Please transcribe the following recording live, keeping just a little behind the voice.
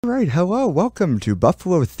All right, hello, welcome to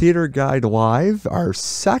Buffalo Theater Guide Live, our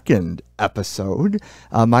second episode.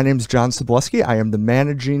 My name is John Sobleski. I am the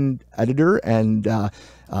managing editor and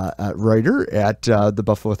writer at the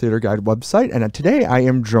Buffalo Theater Guide website, and today I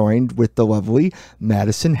am joined with the lovely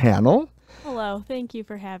Madison Hannell. Hello, thank you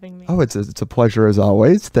for having me. Oh, it's a pleasure as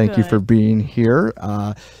always. Thank you for being here.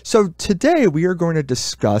 So today we are going to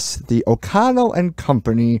discuss the O'Connell and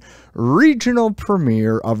Company regional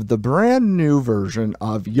premiere of the brand new version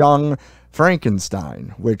of Young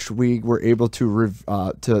Frankenstein, which we were able to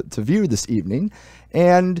view this evening.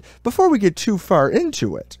 And before we get too far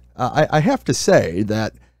into it, I have to say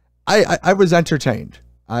that I was entertained.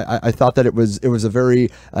 I thought that it was a very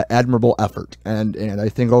admirable effort, and I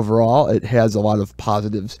think overall it has a lot of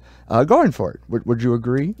positives going for it. Would you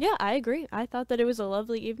agree? Yeah, I agree. I thought that it was a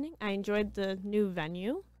lovely evening. I enjoyed the new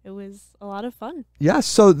venue. It was a lot of fun. Yeah,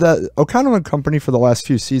 so the O'Connell and Company for the last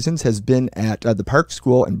few seasons has been at the Park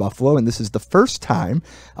School in Buffalo, and this is the first time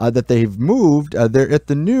that they've moved. They're at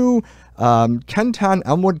the new Kenton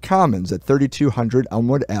Elmwood Commons at 3200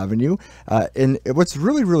 Elmwood Avenue. And what's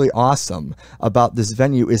really, really awesome about this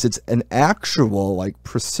venue is it's an actual like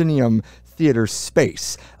proscenium theater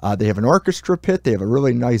space. They have an orchestra pit. They have a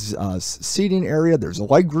really nice seating area. There's a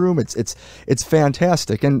leg room. It's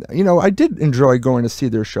fantastic. And you know, I did enjoy going to see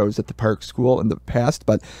their shows at the Park School in the past,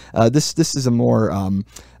 but this is a more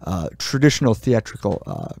traditional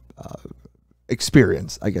theatrical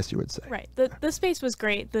experience, I guess you would say. Right. The space was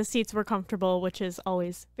great. The seats were comfortable, which is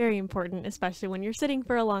always very important, especially when you're sitting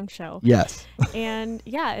for a long show. Yes. And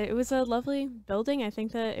yeah, it was a lovely building. I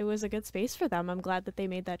think that it was a good space for them. I'm glad that they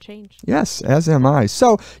made that change. Yes, as am I.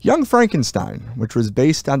 So, Young Frankenstein, which was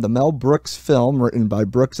based on the Mel Brooks film written by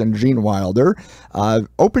Brooks and Gene Wilder,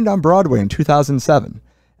 opened on Broadway in 2007.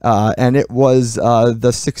 And it was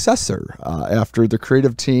the successor after the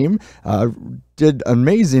creative team did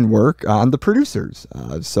amazing work on the producers.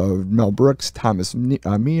 So Mel Brooks, Thomas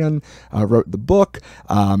Meehan wrote the book,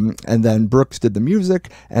 and then Brooks did the music,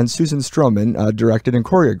 and Susan Stroman directed and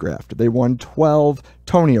choreographed. They won 12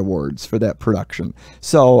 Tony Awards for that production.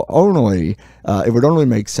 So it would only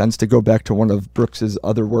make sense to go back to one of Brooks's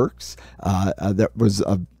other works that was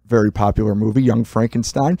a very popular movie, Young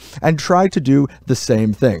Frankenstein, and try to do the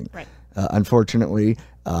same thing. Right. Unfortunately,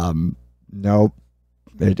 no,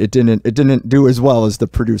 it didn't do as well as the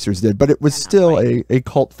producers did, but it was still a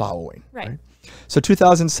cult following. Right. So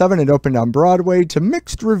 2007, it opened on Broadway to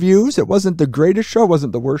mixed reviews. It wasn't the greatest show,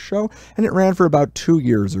 wasn't the worst show, and it ran for about 2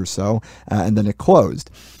 years or so, and then it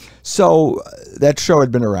closed. So that show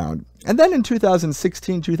had been around. And then in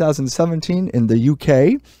 2016, 2017, in the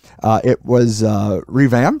UK, it was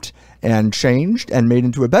revamped and changed and made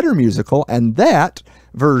into a better musical, and that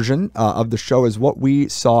version of the show is what we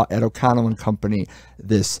saw at O'Connell and Company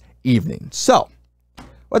this evening. So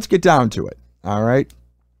let's get down to it. All right.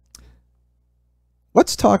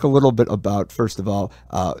 Let's talk a little bit about, first of all,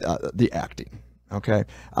 the acting. Okay,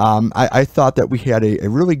 I thought that we had a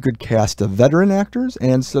really good cast of veteran actors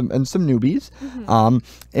and some newbies,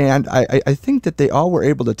 and I think that they all were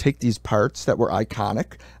able to take these parts that were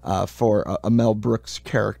iconic for Mel Brooks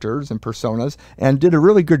characters and personas, and did a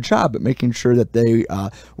really good job at making sure that they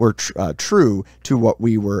were true to what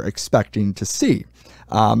we were expecting to see.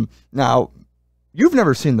 Now, you've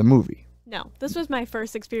never seen the movie. No, this was my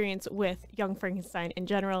first experience with Young Frankenstein in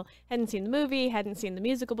general. Hadn't seen the movie, hadn't seen the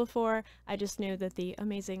musical before. I just knew that the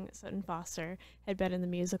amazing Sutton Foster had been in the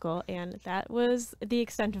musical, and that was the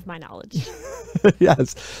extent of my knowledge.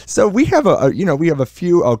 Yes. So we have a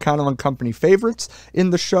few O'Connell and Company favorites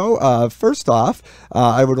in the show. First off,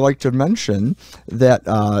 I would like to mention that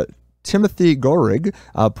Timothy Gorig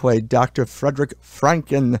played Dr. Frederick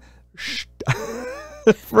Frankenstein.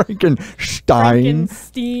 Stern.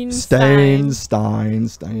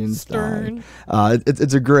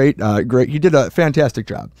 It's a great. He did a fantastic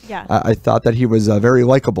job. Yeah. I thought that he was very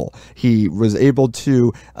likable. He was able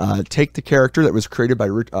to take the character that was created by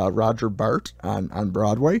Roger Bart on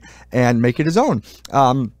Broadway and make it his own.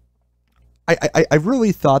 I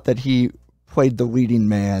really thought that he played the leading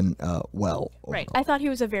man well. Right. I thought he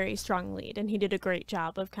was a very strong lead, and he did a great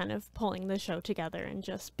job of kind of pulling the show together and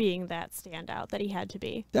just being that standout that he had to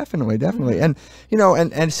be. Definitely. And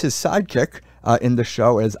and his sidekick in the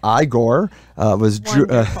show as Igor was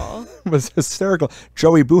hysterical.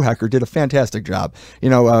 Joey Buhecker did a fantastic job.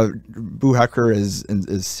 Buhecker is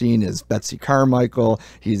seen as Betsy Carmichael.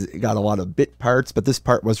 He's got a lot of bit parts, but this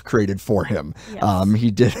part was created for him. Yes.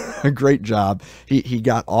 He did a great job. He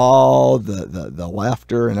got all the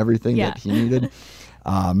laughter and everything that he needed.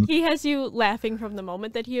 He has you laughing from the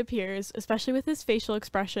moment that he appears, especially with his facial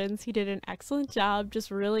expressions. He did an excellent job just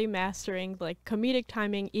really mastering like comedic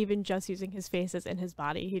timing, even just using his faces and his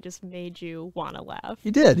body. He just made you want to laugh.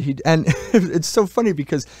 He did. And it's so funny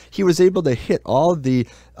because he was able to hit all the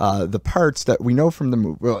parts that we know from the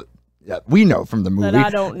movie. Well, yeah, we know from the movie That I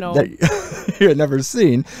don't know. that you had never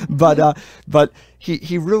seen, but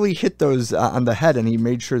he really hit those on the head, and he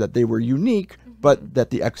made sure that they were unique, but that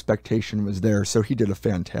the expectation was there. So he did a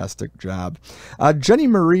fantastic job. Jenny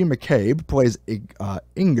Marie McCabe plays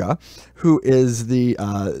Inga, who is the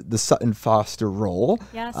Sutton Foster role.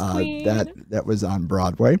 Yes, queen. That was on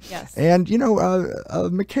Broadway. Yes. And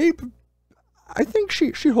McCabe, I think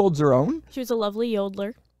she holds her own. She was a lovely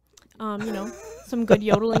yodeler. Some good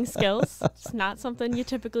yodeling skills. It's not something you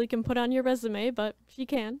typically can put on your resume, but she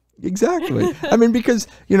can. Exactly. I mean, because,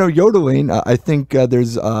 yodeling, I think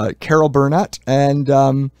there's Carol Burnett and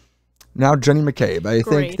now Jenny McCabe. I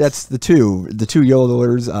think that's the two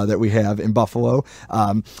yodelers that we have in Buffalo.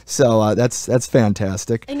 So that's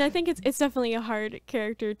fantastic. And I think it's definitely a hard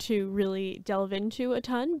character to really delve into a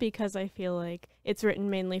ton because I feel like it's written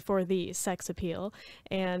mainly for the sex appeal,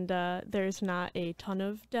 and there's not a ton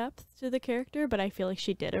of depth to the character, but I feel like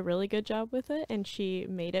she did a really good job with it, and she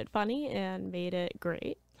made it funny and made it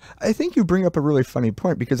great. I think you bring up a really funny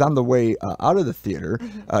point because on the way out of the theater,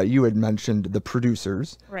 you had mentioned the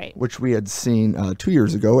producers, right, which we had seen 2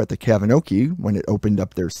 years ago at the Kavinoki when it opened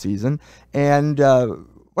up their season. And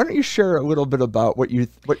why don't you share a little bit about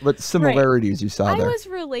what similarities you saw there? I was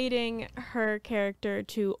relating her character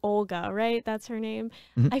to Olga, right? That's her name.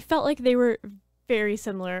 I felt like they were very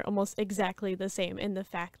similar, almost exactly the same in the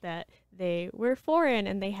fact that they were foreign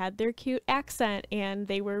and they had their cute accent and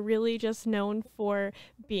they were really just known for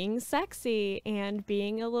being sexy and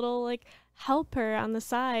being a little like helper on the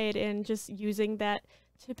side and just using that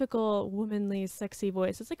typical womanly sexy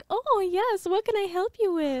voice. It's like, oh yes, what can I help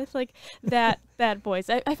you with? Like that voice.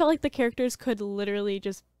 I felt like the characters could literally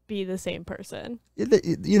just be the same person.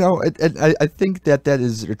 I think that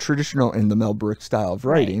is a traditional in the Mel Brooks style of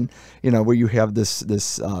writing, right. Where you have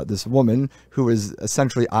this woman who is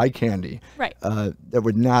essentially eye candy, right? That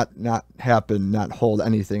would not happen, not hold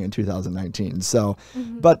anything in 2019. So,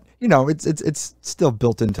 but it's still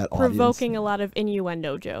built into that audience. Provoking a lot of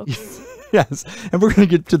innuendo jokes. Yes, and we're going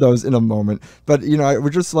to get to those in a moment. But, I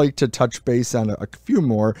would just like to touch base on a few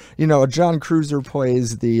more. John Cruiser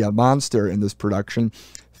plays the monster in this production.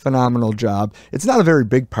 Phenomenal job. It's not a very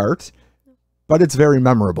big part, but it's very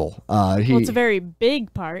memorable. It's a very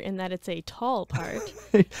big part in that it's a tall part.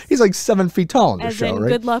 He's like 7 feet tall in the show, right?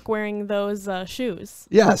 Good luck wearing those shoes.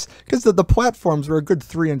 Yes, because the platforms were a good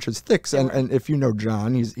 3 inches thick. And if you know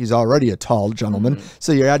John, he's already a tall gentleman.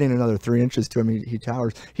 So you're adding another 3 inches to him. He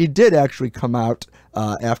towers. He did actually come out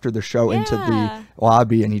after the show into the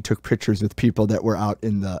lobby, and he took pictures with people that were out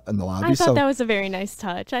in the lobby. I thought that was a very nice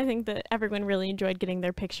touch. I think that everyone really enjoyed getting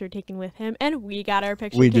their picture taken with him, and we got our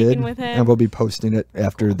picture taken with him. And we'll be posting it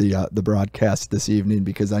after the broadcast this evening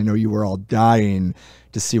because I know you were all dying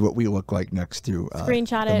to see what we look like next to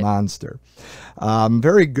the monster.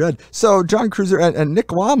 Very good. So John Cruiser and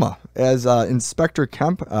Nick Lama as Inspector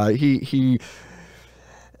Kemp. He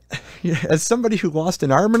as somebody who lost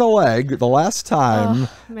an arm and a leg the last time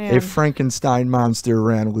a Frankenstein monster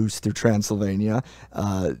ran loose through Transylvania,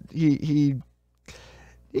 he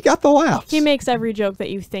got the laughs. He makes every joke that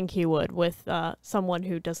you think he would with someone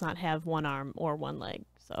who does not have one arm or one leg.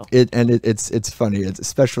 So it's funny. It's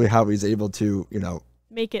especially how he's able to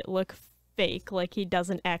make it look fake, like he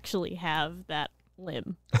doesn't actually have that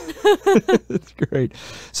limb. It's great.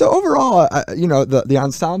 So overall, the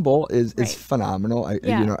ensemble is phenomenal.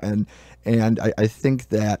 And I think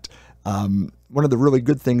that one of the really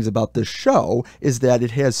good things about this show is that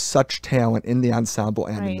it has such talent in the ensemble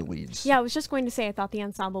and in the leads. Yeah, I was just going to say I thought the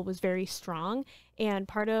ensemble was very strong, and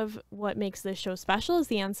part of what makes this show special is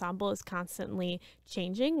the ensemble is constantly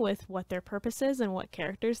changing with what their purpose is and what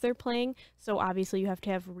characters they're playing. So obviously you have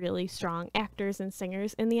to have really strong actors and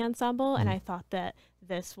singers in the ensemble, and I thought that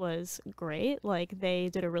this was great. Like, they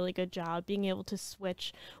did a really good job being able to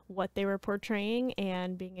switch what they were portraying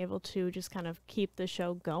and being able to just kind of keep the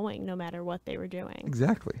show going no matter what they were doing.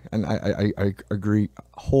 Exactly. And I agree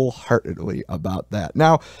wholeheartedly about that.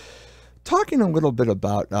 Now, talking a little bit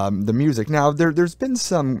about the music. Now, there's been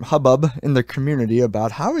some hubbub in the community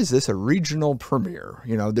about how is this a regional premiere?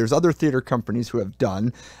 There's other theater companies who have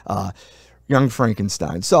done Young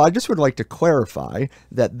Frankenstein. So I just would like to clarify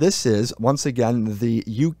that this is, once again, the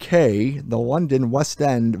UK, the London West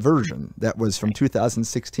End version that was from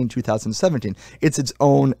 2016, 2017. It's its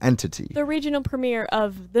own entity The regional premiere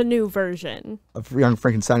of the new version. of Young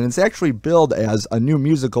Frankenstein. And it's actually billed as a new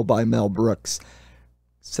musical by Mel Brooks,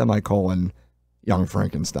 semicolon, Young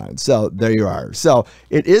Frankenstein. So there you are. So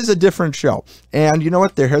it is a different show. And you know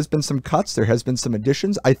what? There has been some cuts. There has been some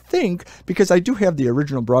additions. I think because I do have the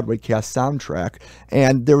original Broadway cast soundtrack,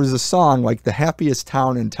 and there was a song like The Happiest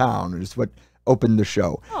Town in Town is what opened the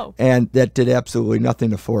show. Oh. And that did absolutely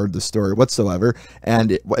nothing to forward the story whatsoever.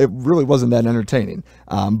 And it really wasn't that entertaining.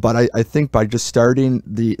 But I think by just starting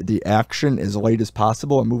the action as late as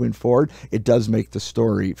possible and moving forward, it does make the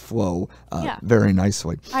story flow very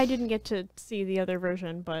nicely. I didn't get to see the other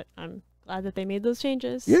version, but I'm glad that they made those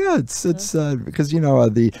changes. Yeah, it's because, you know,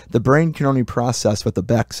 the brain can only process what the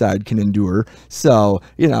backside can endure. So,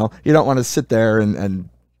 you know, you don't want to sit there and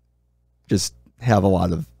just have a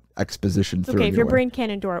lot of exposition through. Okay, if your brain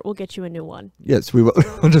can't endure it, we'll get you a new one. Yes, we will.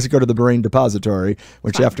 We'll just go to the brain depository,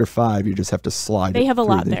 which after 5 you just have to slide. They have a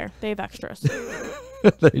lot the... there. They have extras.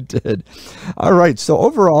 They did. All right. So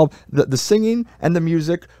overall, the singing and the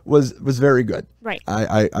music was very good. Right.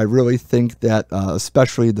 I really think that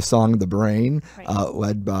especially the song "The Brain," Right.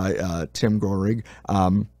 led by Tim Gorig,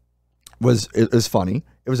 was funny.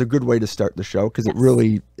 It was a good way to start the show because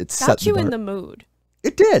it set Got you the in the mood.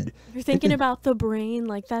 It did. If you're thinking about the brain,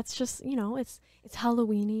 like that's just, you know, it's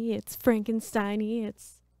Halloweeny, it's Frankenstein-y,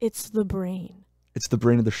 it's the brain. It's the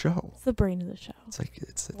brain of the show. It's the brain of the show. It's like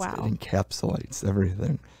it Wow. encapsulates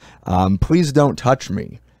everything. Please Don't Touch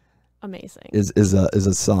Me Amazing. is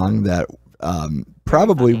a song that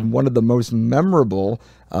probably funny. one of the most memorable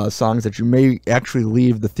songs that you may actually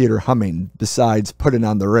leave the theater humming, besides Puttin'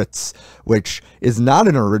 on the Ritz, which is not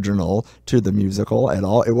an original to the musical at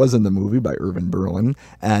all. It was in the movie by Irving Berlin,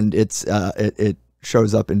 and it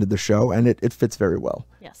shows up into the show, and it fits very well.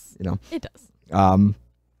 Yes. You know, It does.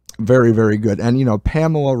 very, very good. And, you know,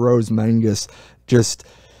 Pamela Rose Mangus just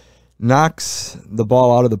knocks the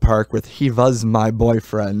ball out of the park with "He Was My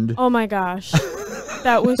Boyfriend." Oh my gosh.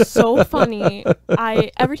 That was so funny.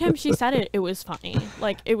 Every time she said it, it was funny.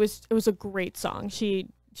 Like it was a great song. She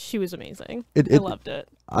was amazing. I loved it.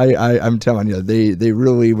 I'm telling you, they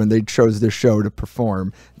really, when they chose this show to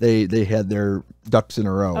perform, they had their ducks in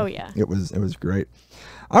a row. Oh yeah. It was great.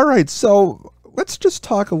 All right, so let's just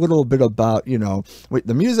talk a little bit about, you know,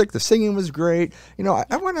 the music. The singing was great. You know,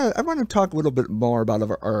 I want to talk a little bit more about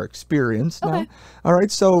our experience now. Okay. All right,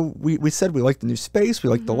 so we said we liked the new space. We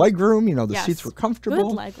liked the leg room. You know, the Yes. seats were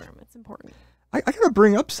comfortable. Good leg room. It's important. I got to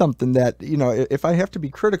bring up something that, you know, if I have to be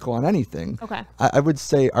critical on anything, Okay. I would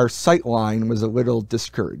say our sight line was a little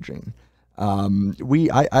discouraging.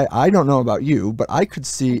 I don't know about you, but I could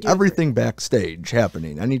see everything backstage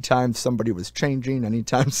happening. Anytime somebody was changing,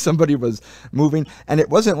 anytime somebody was moving, and it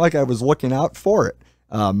wasn't like I was looking out for it.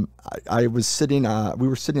 I was sitting, we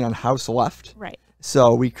were sitting on house left, Right.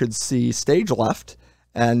 so we could see stage left,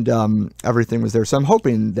 and everything was there. So I'm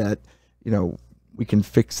hoping that, you know, we can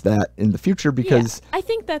fix that in the future, because I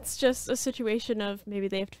think that's just a situation of maybe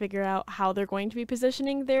they have to figure out how they're going to be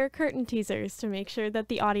positioning their curtain teasers to make sure that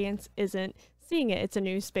the audience isn't seeing it. It's a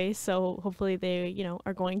new space, so hopefully they, you know,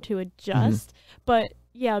 are going to adjust. But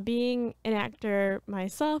yeah, being an actor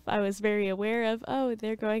myself, I was very aware of, oh,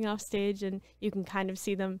 they're going off stage and you can kind of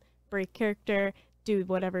see them break character, do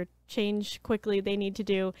whatever change quickly they need to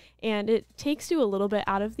do, and it takes you a little bit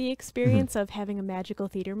out of the experience of having a magical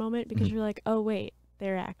theater moment, because you're like, oh wait,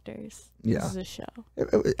 they're actors. Yeah. This is a show.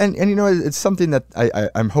 and you know, it's something that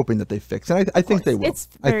I'm hoping that they fix, and I think they will. It's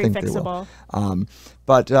very I think fixable. They will.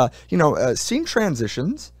 But you know, scene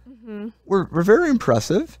transitions were very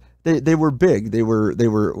impressive. They were big. They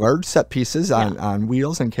were large set pieces on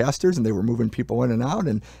wheels and casters, and they were moving people in and out,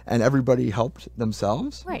 and everybody helped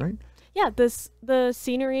themselves. Right. Yeah, the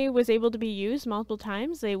scenery was able to be used multiple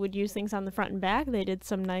times. They would use things on the front and back. They did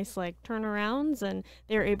some nice like turnarounds, and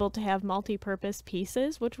they were able to have multi-purpose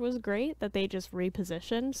pieces, which was great that they just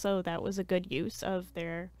repositioned. So that was a good use of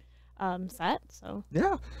their set. So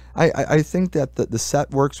yeah, I think that the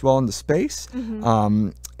set works well in the space,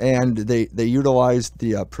 and they utilized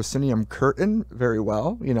the proscenium curtain very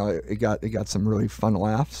well. You know, it got some really fun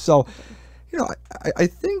laughs. So, you know, I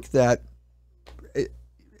think that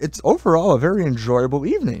it's overall a very enjoyable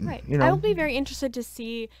evening. right. You know, I will be very interested to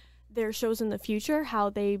see their shows in the future, how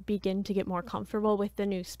they begin to get more comfortable with the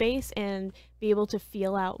new space and be able to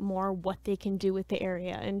feel out more what they can do with the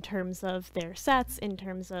area in terms of their sets, in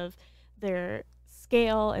terms of their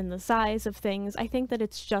scale and the size of things. I think that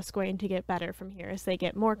it's just going to get better from here as they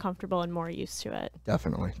get more comfortable and more used to it.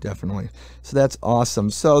 Definitely, definitely. So that's awesome.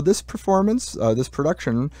 So this performance, this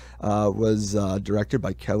production was directed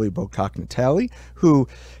by Kelly Bocock-Natali, who,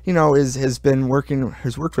 you know, has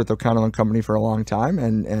worked with O'Connell and Company for a long time,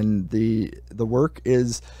 and the work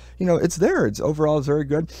is, you know, it's there. It's overall very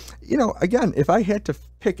good. You know, again, if I had to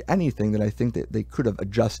pick anything that I think that they could have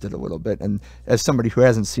adjusted a little bit, and as somebody who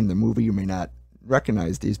hasn't seen the movie, you may not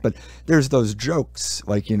recognize these, but there's those jokes,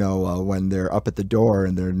 like, you know, when they're up at the door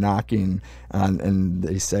and they're knocking on, and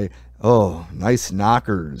they say, "Oh, nice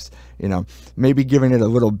knockers," you know, maybe giving it a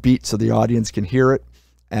little beat so the audience can hear it,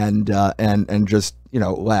 and just, you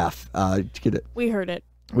know, laugh. Get it? We heard it.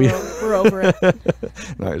 We're over it.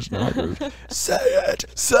 Nice knockers. Say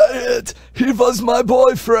it. He was my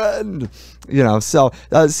boyfriend. You know, so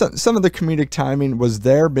some of the comedic timing was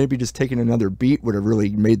there. Maybe just taking another beat would have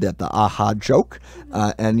really made that the aha joke,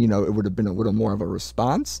 and, you know, it would have been a little more of a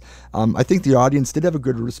response. I think the audience did have a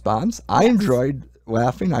good response. I enjoyed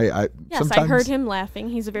laughing. Yes, sometimes I heard him laughing.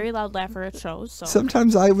 He's a very loud laugher at shows. So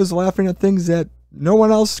sometimes I was laughing at things that no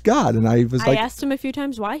one else got, and I was like, I asked him a few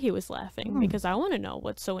times why he was laughing, because I want to know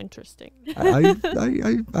what's so interesting.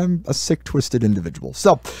 I'm a sick, twisted individual.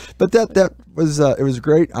 So, but that was it was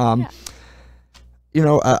great. You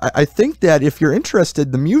know, I think that if you're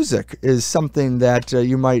interested, the music is something that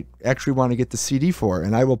you might actually want to get the CD for,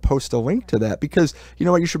 and I will post a link to that, because, you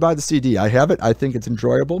know what, you should buy the CD. I have it. I think it's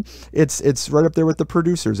enjoyable. It's right up there with the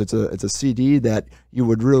producers. It's a CD that you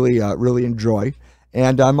would really enjoy.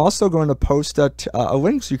 And I'm also going to post a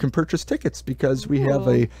link so you can purchase tickets, because we have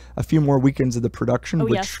a few more weekends of the production. Oh,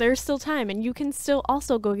 yes, there's still time. And you can still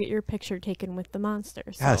also go get your picture taken with the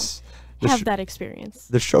monsters. So yes. Have that experience.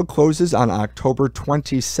 The show closes on October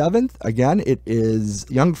 27th. Again, it is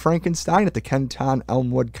Young Frankenstein at the Kenton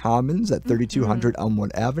Elmwood Commons at 3200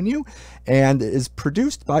 Elmwood Avenue, and is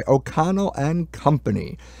produced by O'Connell and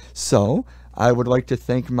Company. So I would like to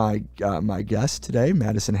thank my my guest today,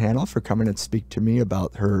 Madison Hannell, for coming and speak to me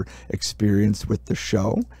about her experience with the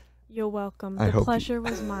show. You're welcome. The pleasure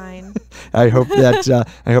was mine. I hope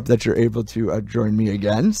that you're able to join me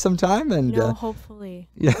again sometime. And hopefully.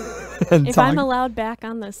 Yeah. If I'm allowed back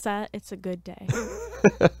on the set, it's a good day.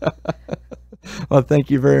 Well, thank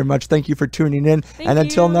you very much. Thank you for tuning in. And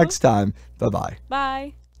until next time, bye-bye.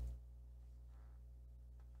 Bye.